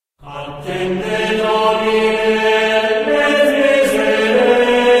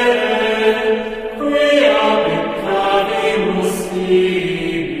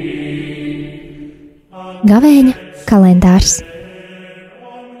Gavēņa kalendārs.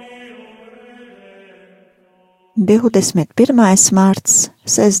 21. mārts,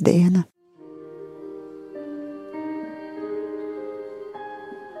 sestdiena.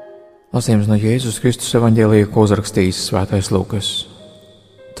 Lasījums no Jēzus Kristus Evaņģēlija, ko uzrakstījis Svētais Lukas.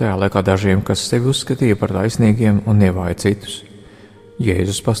 Tajā laikā dažiem, kas sevi uzskatīja par taisnīgiem un nievāja citus,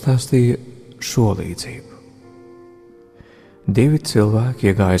 Jēzus pastāstīja šo līdzību. 2 cilvēki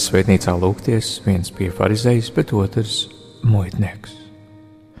iegāja svētnīcā lūgties, viens bija farizejs, bet otrs muitnieks.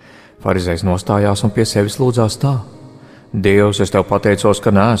 Farizejs nostājās un pie sevis lūdzās tā: Dievs, es tev pateicos,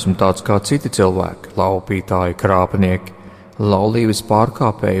 ka neesmu tāds kā citi cilvēki, laupītāji, krāpnieki, laulības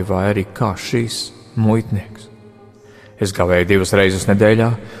pārkāpēji vai arī kā šīs muitnieks. Es gavēju 2 reizes nedēļā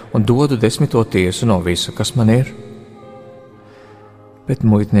un dodu 10. tiesu no visa, kas man ir. Bet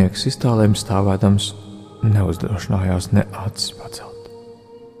muitnieks iztālēm stāvēdams neuzdrošinājās ne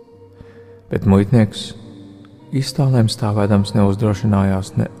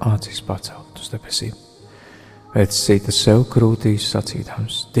acis pacelt. Uz debesīm, bet sita sev krūtīs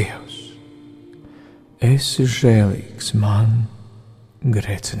sacīdams: Dievs, esi žēlīgs man,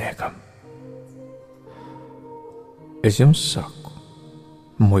 grēciniekam. Es jums saku,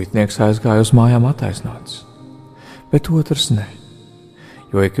 muitnieks aizgāja uz mājām attaisnots, bet otrs ne,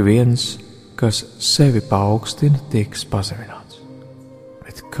 jo ik viens, kas sevi paaugstina, tiks pazemināts,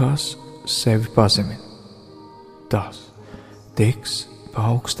 bet kas sevi pazemina, tas tiks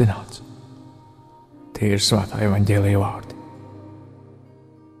paaugstināts. Tie ir Svētā Evaņģēlija vārdi.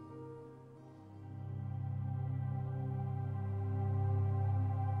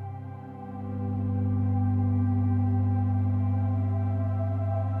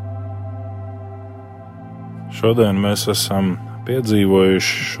 Šodien mēs esam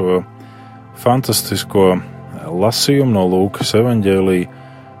piedzīvojuši šo fantastisko lasījumu no Lūkas Evaņģēlija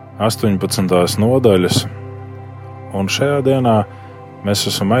 18. nodaļas, un šajā dienā mēs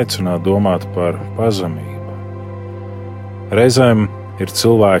esam aicināti domāt par pazemību. Reizēm ir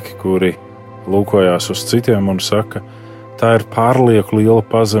cilvēki, kuri lūkojās uz citiem un saka: tā ir pārlieku liela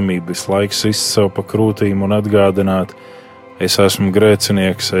pazemība, visu laiku sist sev pa krūtīm un atgādināt: es esmu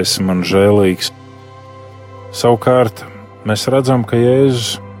grēcinieks, esi man žēlīgs. Savukārt mēs redzam, ka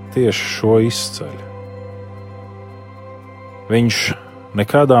Jēzus tieši šo izceļ. Viņš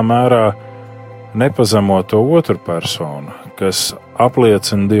nekādā mērā nepazemo to otru personu, kas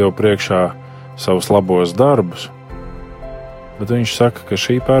apliecina Dievu priekšā savus labos darbus, bet viņš saka, ka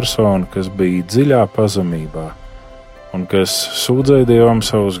šī persona, kas bija dziļā pazemībā un kas sūdzēja Dievam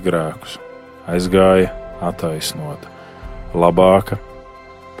savus grēkus, aizgāja attaisnota, labāka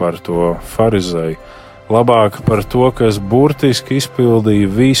par to farizeju, labāka par to, kas burtiski izpildīja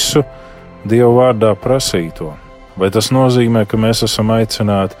visu Dieva vārdā prasīto. Vai tas nozīmē, ka mēs esam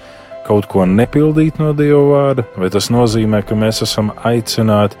aicināti kaut ko nepildīt no Dieva vārda, vai tas nozīmē, ka mēs esam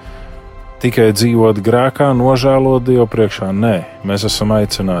aicināti tikai dzīvot grēkā, nožēlot Dievu priekšā? Nē, mēs esam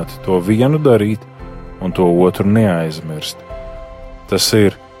aicināti to vienu darīt un to otru neaizmirst. Tas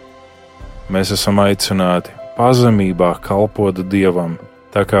ir, mēs esam aicināti pazemībā kalpot Dievam.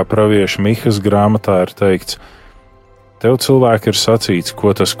 Tā kā pravieša Mihas grāmatā ir teikts: tev cilvēki ir sacīts,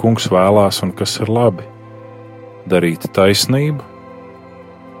 ko tas kungs vēlās un kas ir labi. Darīt taisnību,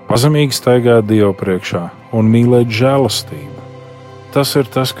 pazemīgi staigāt Dievu priekšā un mīlēt žēlastību. Tas ir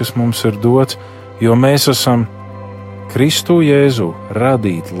tas, kas mums ir dots, jo mēs esam Kristu Jēzu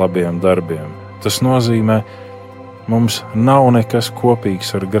radīti labiem darbiem. Tas nozīmē, mums nav nekas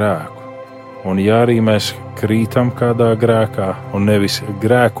kopīgs ar grēku. Un ja arī mēs krītam kādā grēkā, un nevis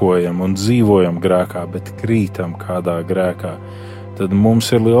grēkojam un dzīvojam grēkā, bet krītam kādā grēkā, tad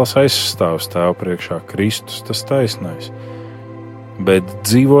mums ir liels aizstāvs Tēva priekšā, Kristus, tas taisnais. Bet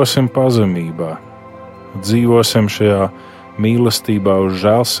dzīvosim pazemībā, dzīvosim šajā mīlestībā uz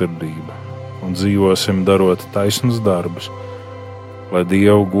žēlsirdību un dzīvosim darot taisnus darbus, lai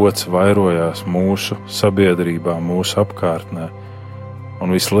Dieva gods vairojās mūsu sabiedrībā, mūsu apkārtnē. Un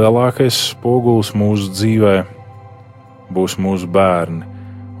vislielākais spogulis mūsu dzīvē būs mūsu bērni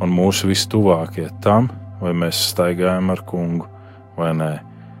un mūsu vistuvākie tam, vai mēs staigājam ar kungu vai nē.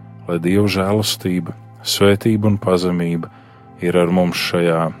 Lai Dieva žēlastība, svētība un pazemība ir ar mums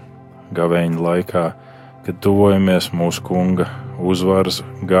šajā gavēņa laikā, kad tuvojamies mūsu kunga uzvaras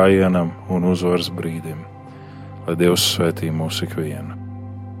gājienam un uzvaras brīdim. Lai Dievs svētī mūs ikvienu.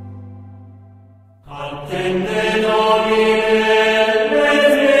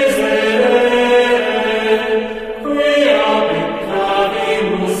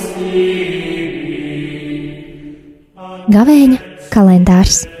 Gavēņa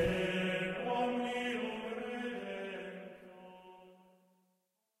kalendārs.